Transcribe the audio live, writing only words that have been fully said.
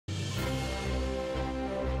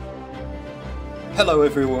Hello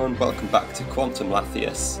everyone, welcome back to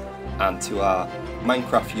Quantum-Lathius and to our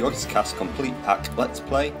Minecraft Yogscast Complete Pack Let's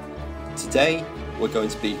Play. Today we're going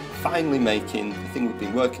to be finally making the thing we've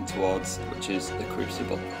been working towards, which is the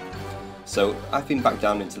Crucible. So I've been back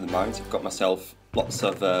down into the mines. I've got myself lots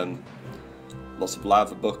of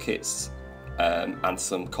lava buckets and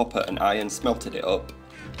some copper and iron, smelted it up,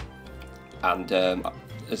 and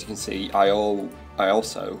as you can see I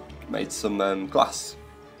also made some glass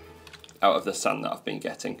out of the sand that I've been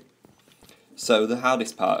getting. So the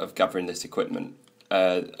hardest part of gathering this equipment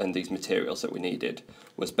and these materials that we needed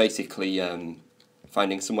was basically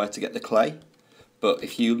finding somewhere to get the clay. But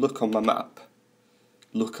if you look on my map,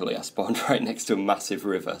 luckily I spawned right next to a massive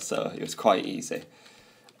river, so it was quite easy.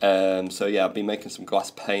 So yeah, I've been making some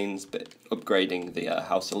glass panes, but upgrading the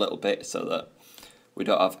house a little bit so that we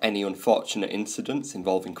don't have any unfortunate incidents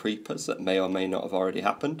involving creepers that may or may not have already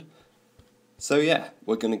happened. So yeah,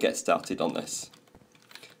 we're going to get started on this.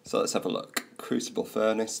 So let's have a look. Crucible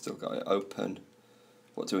furnace, still got it open.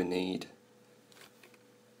 What do we need?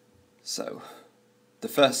 So, the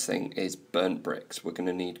first thing is burnt bricks. We're going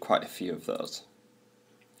to need quite a few of those.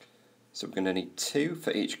 So we're going to need 2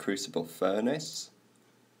 for each crucible furnace,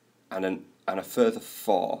 and a further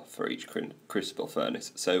 4 for each crucible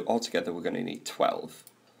furnace. So altogether we're going to need 12.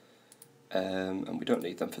 And we don't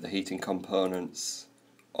need them for the heating components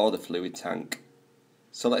or the fluid tank.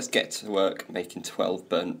 So let's get to work making 12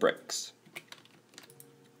 burnt bricks.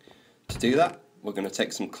 To do that, we're going to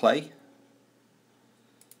take some clay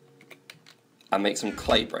and make some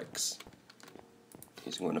clay bricks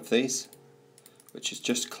using one of these, which is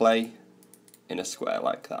just clay in a square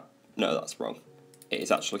like that. No, that's wrong. It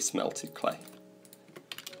is actually smelted clay.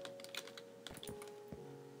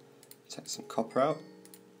 Take some copper out.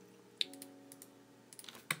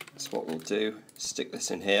 That's what we'll do. Stick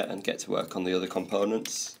this in here and get to work on the other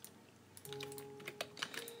components.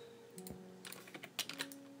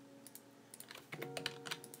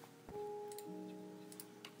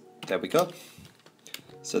 There we go.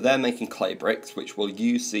 So they're making clay bricks, which will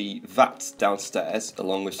use the vats downstairs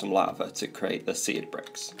along with some lava to create the seared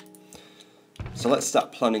bricks. So let's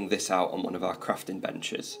start planning this out on one of our crafting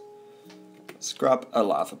benches. Let's grab a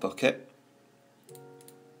lava bucket.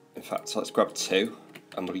 In fact, let's grab 2.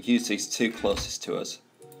 And we'll use these 2 closest to us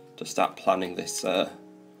to start planning this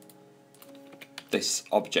this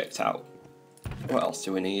object out. What else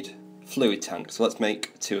do we need? Fluid tank. So let's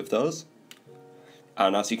make 2 of those.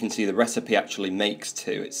 And as you can see, the recipe actually makes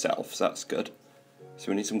 2 itself, so that's good.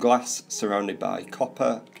 So we need some glass surrounded by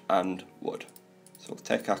copper and wood. So we'll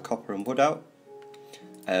take our copper and wood out.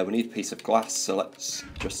 We need a piece of glass, so let's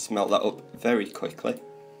just smelt that up very quickly.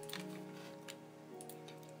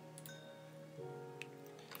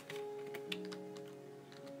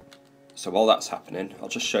 So while that's happening, I'll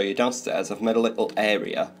just show you downstairs. I've made a little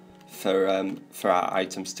area for our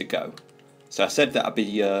items to go. So I said that I'd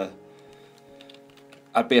be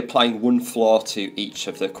applying 1 floor to each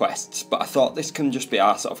of the quests, but I thought this can just be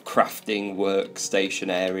our sort of crafting workstation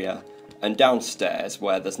area. And downstairs,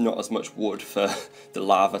 where there's not as much wood for the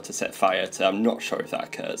lava to set fire to, I'm not sure if that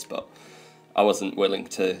occurs, but I wasn't willing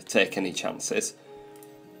to take any chances.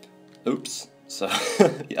 Oops. So,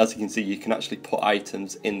 as you can see, you can actually put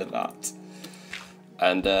items in the vat.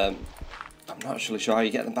 And I'm not actually sure how you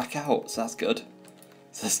get them back out, so that's good.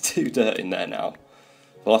 So there's 2 dirt in there now.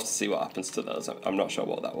 We'll have to see what happens to those. I'm not sure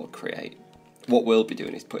what that will create. What we'll be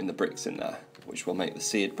doing is putting the bricks in there, which will make the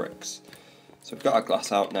seared bricks. So we've got our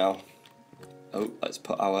glass out now. Oh, let's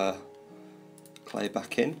put our clay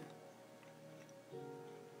back in.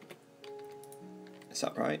 Is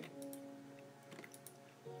that right?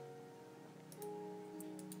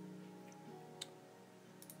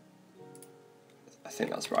 I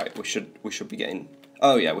think that's right. We should be getting.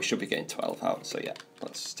 Oh yeah, we should be getting 12 out. So yeah,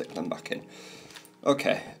 let's stick them back in.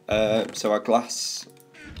 Okay. So our glass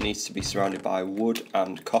needs to be surrounded by wood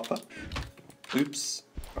and copper. Oops.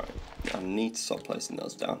 Right. I need to stop placing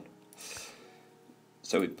those down.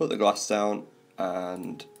 So we put the glass down,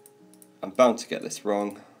 and I'm bound to get this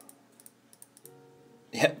wrong.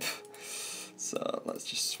 Yep. So let's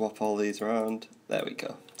just swap all these around. There we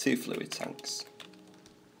go. 2 fluid tanks.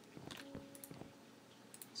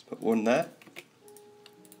 Let's put 1 there,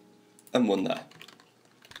 and 1 there.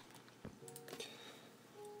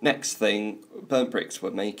 Next thing, burnt bricks,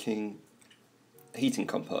 we're making a heating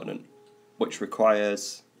component, which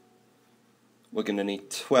requires, we're going to need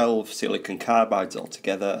 12 silicon carbides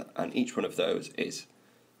altogether, and each one of those is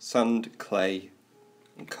sand, clay,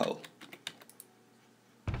 and coal.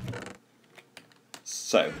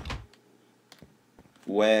 So,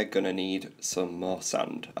 we're going to need some more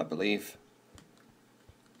sand, I believe.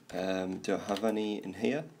 Do I have any in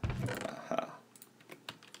here? Aha.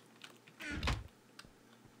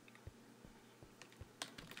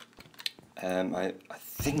 I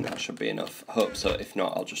think that should be enough. I hope so. If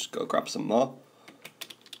not, I'll just go grab some more.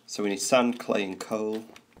 So we need sand, clay and coal.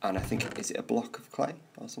 And I think, is it a block of clay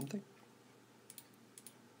or something?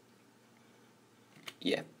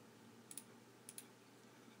 Yeah.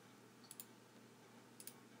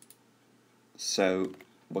 So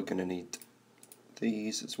we're going to need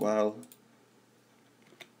these as well.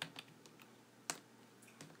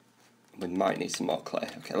 We might need some more clay.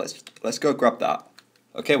 Okay, let's go grab that.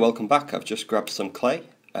 Okay, welcome back. I've just grabbed some clay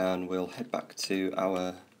and we'll head back to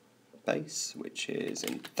our base, which is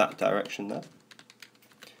in that direction there.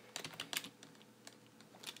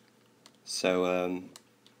 So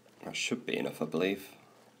that should be enough, I believe.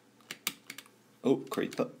 Oh,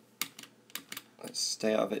 creeper. Let's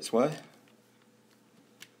stay out of its way.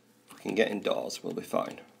 If we can get indoors, we'll be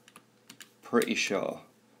fine. Pretty sure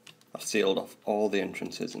I've sealed off all the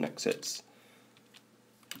entrances and exits.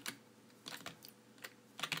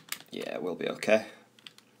 Yeah, we'll be okay.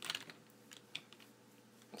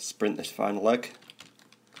 Let's sprint this final leg.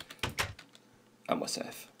 And we're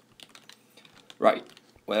safe. Right,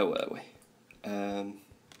 where were we?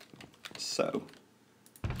 So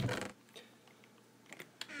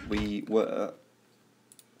we were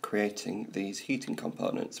creating these heating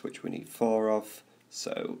components, which we need 4 of.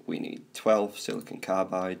 So we need 12 silicon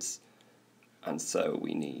carbides, and so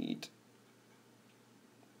we need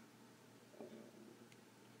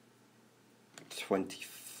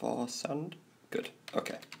 24 sand. Good,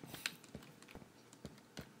 okay.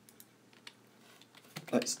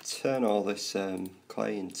 Let's turn all this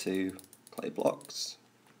clay into clay blocks.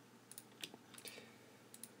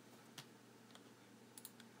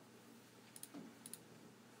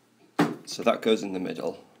 So that goes in the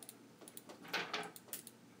middle.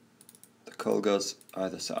 The coal goes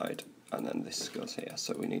either side, and then this goes here.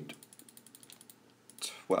 So we need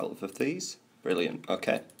 12 of these. Brilliant,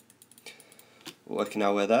 okay. We're working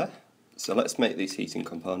our way there. So let's make these heating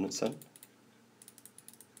components then.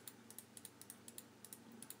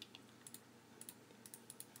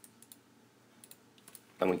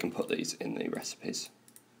 And we can put these in the recipes.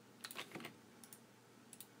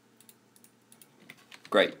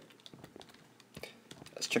 Great.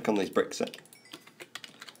 Let's check on these bricks then.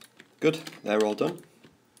 Good, they're all done.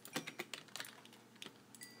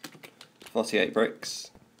 48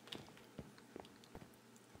 bricks.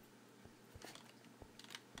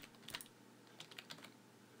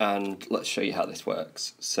 And let's show you how this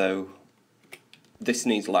works. So this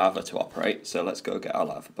needs lava to operate, so let's go get our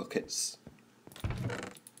lava buckets.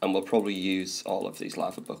 And we'll probably use all of these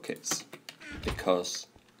lava buckets because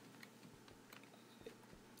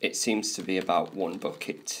it seems to be about 1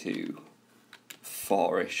 bucket to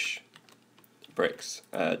 4-ish bricks.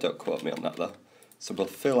 Don't quote me on that though. So we'll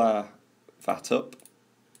fill our vat up.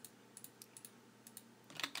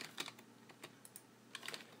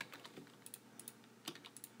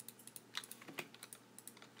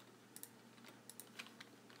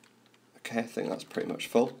 Okay, I think that's pretty much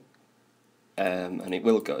full. And it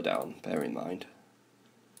will go down, bear in mind.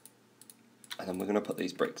 And then we're going to put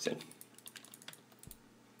these bricks in.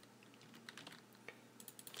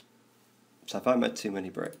 So if I made too many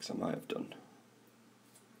bricks, I might have done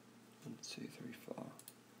 1, 2, 3, 4.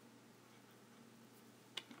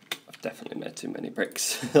 I've definitely made too many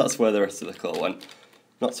bricks. That's where the rest of the coal went.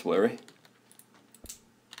 Not to worry.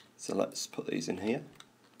 So let's put these in here.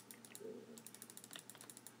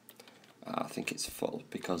 I think it's full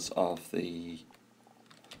because of the...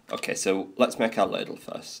 Okay, so let's make our ladle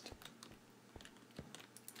first.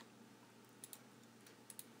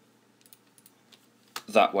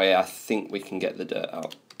 That way I think we can get the dirt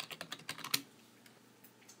out.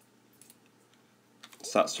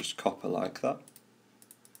 So that's just copper like that.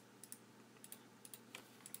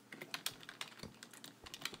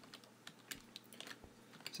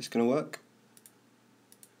 Is this going to work?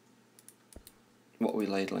 What are we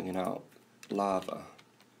ladling it out? Lava.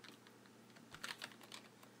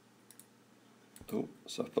 Oh,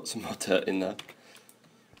 so I've put some more dirt in there.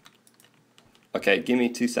 Okay, give me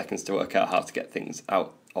 2 seconds to work out how to get things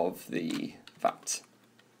out of the vat.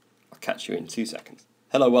 I'll catch you in 2 seconds.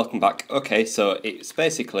 Hello, welcome back. Okay, so it's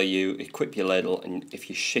basically you equip your ladle, and if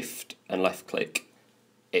you shift and left click,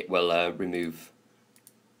 it will remove...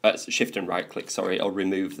 shift and right click, sorry, it'll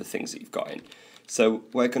remove the things that you've got in. So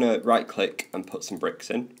we're going to right click and put some bricks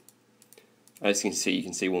in. As you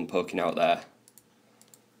can see one poking out there.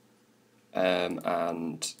 And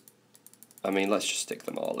I mean, let's just stick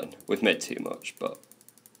them all in. We've made too much, but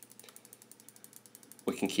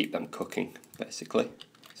we can keep them cooking, basically.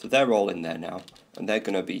 So they're all in there now, and they're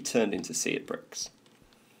going to be turned into seared bricks.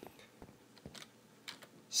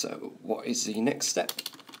 So what is the next step?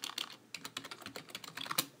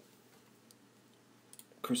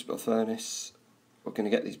 Crucible furnace. We're going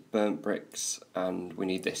to get these burnt bricks, and we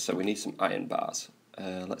need this, so we need some iron bars.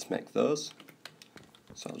 Let's make those.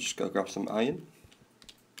 So I'll just go grab some iron.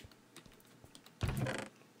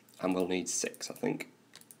 And we'll need 6, I think.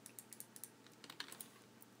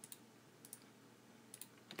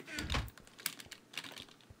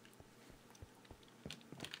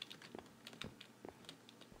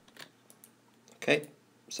 Okay,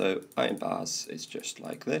 so iron bars is just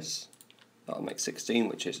like this. That'll make 16,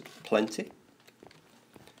 which is plenty.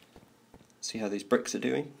 See how these bricks are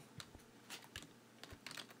doing?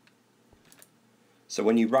 So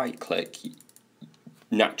when you right click,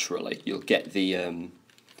 naturally you'll get the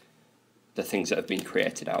things that have been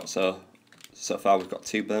created out. So far we've got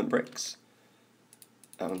 2 burnt bricks,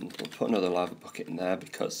 and we'll put another lava bucket in there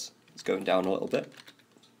because it's going down a little bit.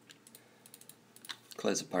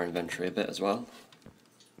 Clears up our inventory a bit as well.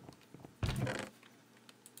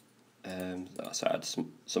 So I had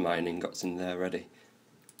some iron ingots in there ready.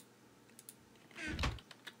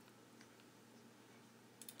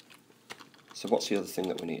 So what's the other thing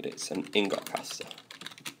that we need? It's an ingot caster,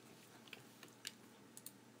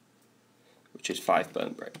 which is 5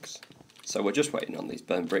 burnt bricks. So we're just waiting on these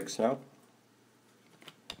burnt bricks now.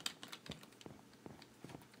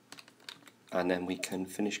 And then we can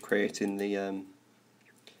finish creating the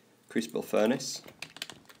Crucible furnace.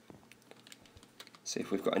 See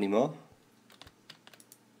if we've got any more.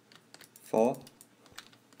 4.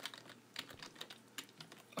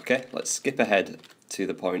 Okay, let's skip ahead to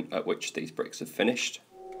the point at which these bricks have finished.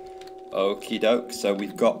 Okie doke, so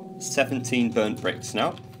we've got 17 burnt bricks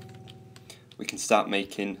now. We can start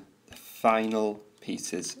making the final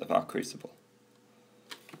pieces of our crucible.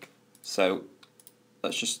 So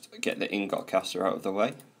let's just get the ingot caster out of the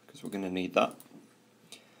way, because we're going to need that.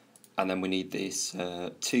 And then we need these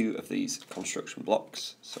 2 of these construction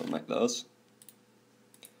blocks, so we'll make those,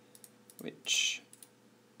 which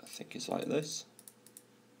I think is like this.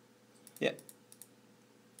 Yeah,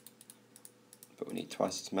 but we need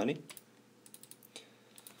twice as many.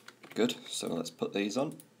 Good, so let's put these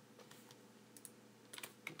on.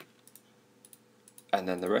 And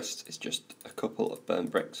then the rest is just a couple of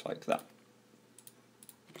burnt bricks like that.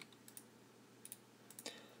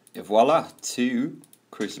 Et voila, 2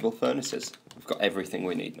 crucible furnaces. We've got everything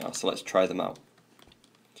we need now, so let's try them out.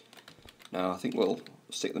 Now I think we'll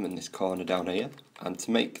stick them in this corner down here, and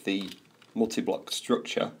to make the multi-block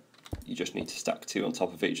structure you just need to stack 2 on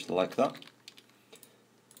top of each other like that.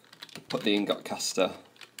 Put the ingot caster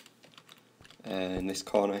in this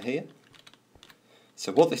corner here.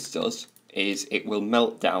 So what this does is it will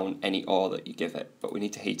melt down any ore that you give it, but we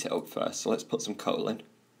need to heat it up first. So let's put some coal in,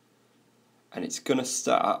 and it's going to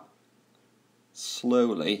start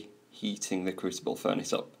slowly heating the crucible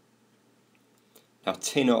furnace up. Now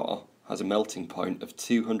tin ore has a melting point of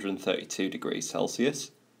 232 degrees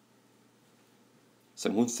Celsius. So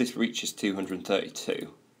once this reaches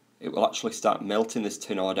 232, it will actually start melting this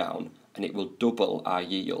tin ore down, and it will double our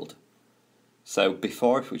yield. So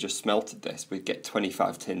before, if we just smelted this, we'd get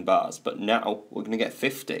 25 tin bars, but now we're going to get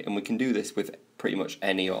 50, and we can do this with pretty much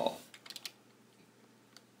any ore.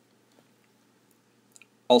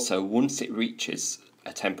 Also, once it reaches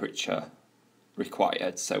a temperature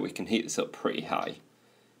required, so we can heat this up pretty high,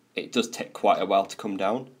 it does take quite a while to come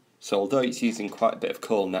down. So although it's using quite a bit of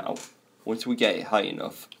coal now, once we get it high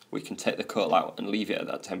enough, we can take the coal out and leave it at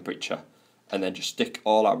that temperature, and then just stick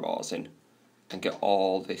all our ores in and get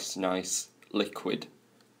all this nice liquid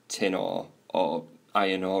tin ore or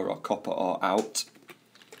iron ore or copper ore out,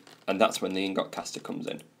 and that's when the ingot caster comes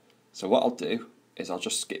in. So what I'll do is I'll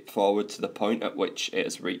just skip forward to the point at which it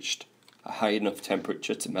has reached a high enough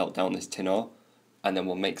temperature to melt down this tin ore, and then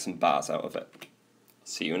we'll make some bars out of it.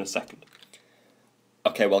 See you in a second.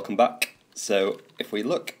 Okay, welcome back. So if we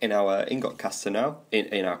look in our ingot caster now,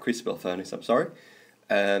 in our crucible furnace, I'm sorry,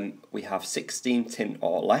 we have 16 tin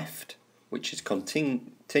ore left, which is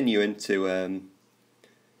continuing to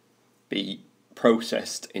be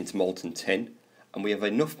processed into molten tin, and we have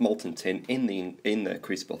enough molten tin in the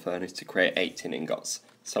crucible furnace to create 8 tin ingots.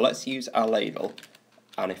 So let's use our ladle,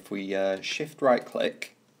 and if we shift right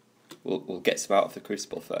click, we'll get some out of the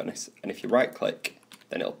crucible furnace, and if you right click,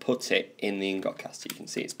 then it'll put it in the ingot caster. You can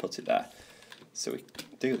see it's put it there. So we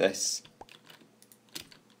do this,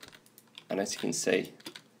 and as you can see,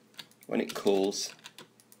 when it cools,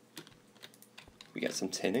 we get some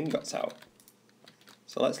tin ingots out.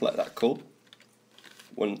 So let's let that cool.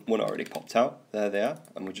 One already popped out, there they are,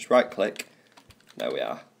 and we just right click, there we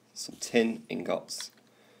are. some tin ingots.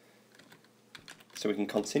 So we can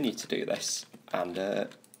continue to do this, and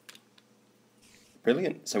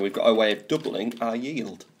brilliant. So we've got a way of doubling our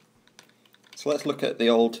yield. So let's look at the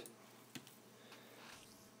old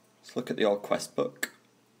quest book.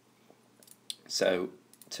 So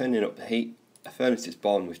turning up the heat, a furnace is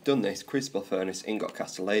born. We've done this. Crucible furnace, ingot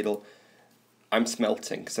caster ladle. I'm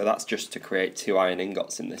smelting, so that's just to create 2 iron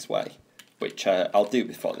ingots in this way, which I'll do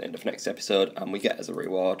before the end of next episode, and we get as a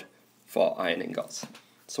reward for iron ingots.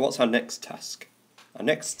 So what's our next task? Our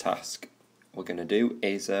next task we're going to do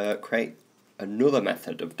is create another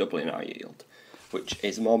method of doubling our yield, which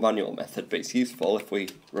is a more manual method, but it's useful if we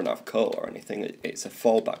run out of coal or anything. It's a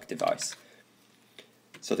fallback device.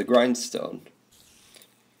 So the grindstone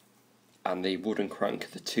and the wooden crank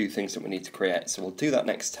are the 2 things that we need to create. So we'll do that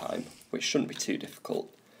next time, which shouldn't be too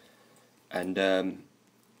difficult. And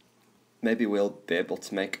maybe we'll be able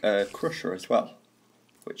to make a crusher as well,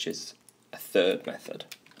 which is a 3rd method.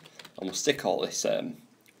 And we'll stick all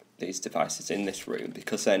these devices in this room,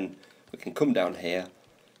 because then we can come down here,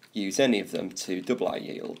 use any of them to double our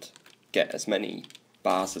yield, get as many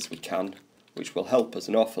bars as we can, which will help us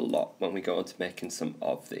an awful lot when we go on to making some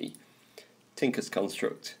of the Tinker's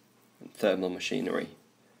Construct and thermal machinery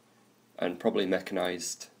and probably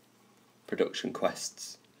mechanised production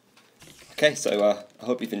quests. Okay, so I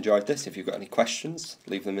hope you've enjoyed this. If you've got any questions,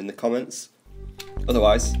 leave them in the comments.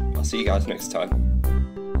 Otherwise, I'll see you guys next time.